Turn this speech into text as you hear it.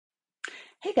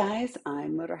Hey guys,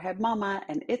 I'm Motorhead Mama,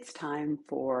 and it's time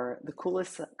for the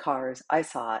coolest cars I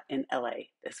saw in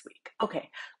LA this week. Okay,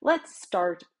 let's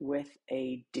start with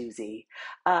a doozy.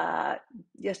 Uh,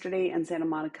 Yesterday in Santa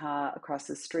Monica, across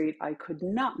the street, I could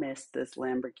not miss this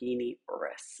Lamborghini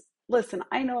Urus. Listen,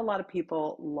 I know a lot of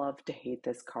people love to hate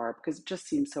this car because it just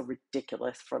seems so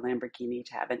ridiculous for Lamborghini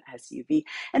to have an SUV.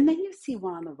 And then you see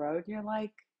one on the road and you're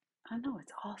like, I know,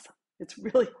 it's awesome. It's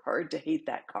really hard to hate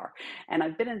that car. And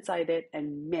I've been inside it,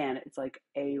 and man, it's like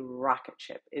a rocket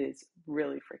ship. It is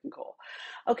really freaking cool.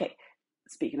 Okay,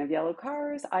 speaking of yellow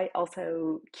cars, I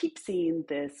also keep seeing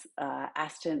this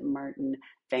Aston Martin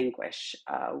Vanquish,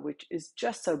 which is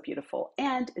just so beautiful.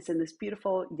 And it's in this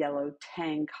beautiful yellow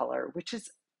tang color, which is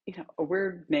a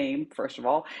weird name, first of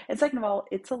all. And second of all,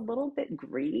 it's a little bit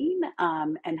green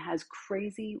and has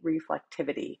crazy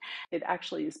reflectivity. It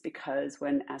actually is because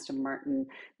when Aston Martin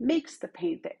makes the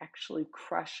paint, they actually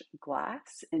crush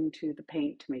glass into the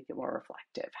paint to make it more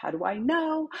reflective. How do I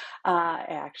know? I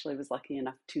actually was lucky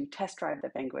enough to test drive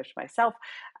the Vanquish myself.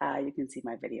 You can see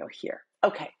my video here.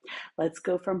 Okay, let's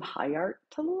go from high art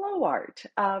to low art.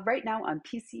 Right now on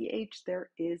PCH,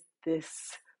 there is this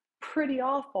pretty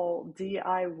awful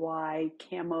DIY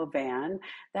camo van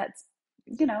that's,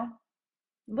 a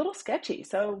little sketchy.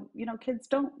 So, kids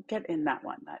don't get in that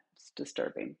one. That's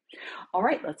disturbing. All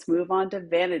right, let's move on to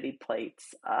vanity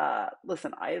plates.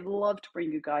 Listen, I love to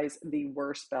bring you guys the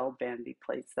worst spelled vanity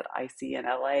plates that I see in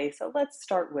LA. So let's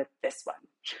start with this one.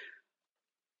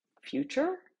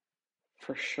 Future?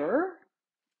 For sure?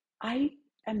 I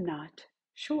am not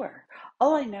sure.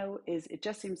 All I know is it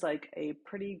just seems like a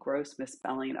pretty gross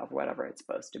misspelling of whatever it's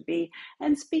supposed to be.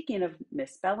 And speaking of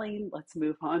misspelling, let's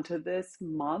move on to this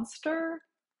monster.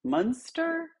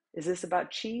 Munster? Is this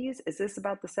about cheese? Is this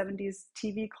about the 70s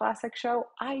TV classic show?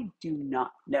 I do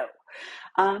not know.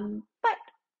 But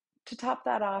to top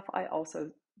that off, I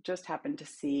also just happened to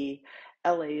see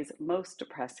LA's most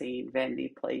depressing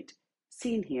vanity plate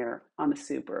seen here on a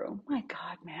Subaru. My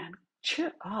God, man,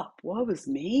 cheer up. Woe is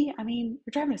me. I mean,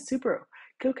 you're driving a Subaru.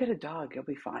 Go get a dog. You'll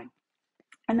be fine.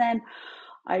 And then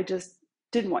I just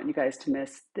didn't want you guys to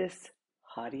miss this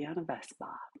hottie on a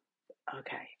Vespa.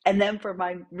 Okay. And then for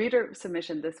my reader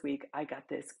submission this week, I got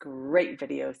this great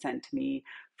video sent to me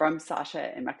from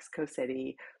Sasha in Mexico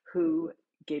City, who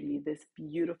gave me this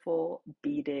beautiful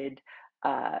beaded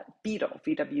Beetle,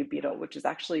 VW Beetle, which is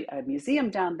actually a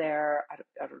museum down there.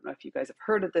 I don't know if you guys have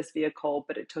heard of this vehicle,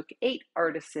 but it took 8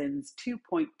 artisans,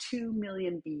 2.2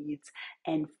 million beads,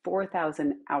 and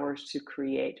 4,000 hours to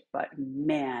create. But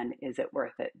man, is it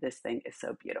worth it. This thing is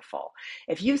so beautiful.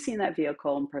 If you've seen that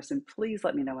vehicle in person, please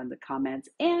let me know in the comments.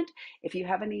 And if you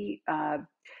have any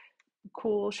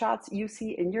cool shots you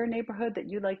see in your neighborhood that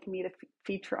you'd like me to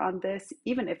feature on this,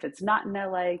 even if it's not in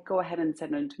LA, go ahead and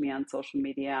send them to me on social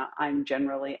media. I'm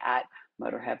generally at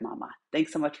Motorhead Mama.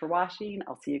 Thanks so much for watching.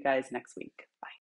 I'll see you guys next week. Bye.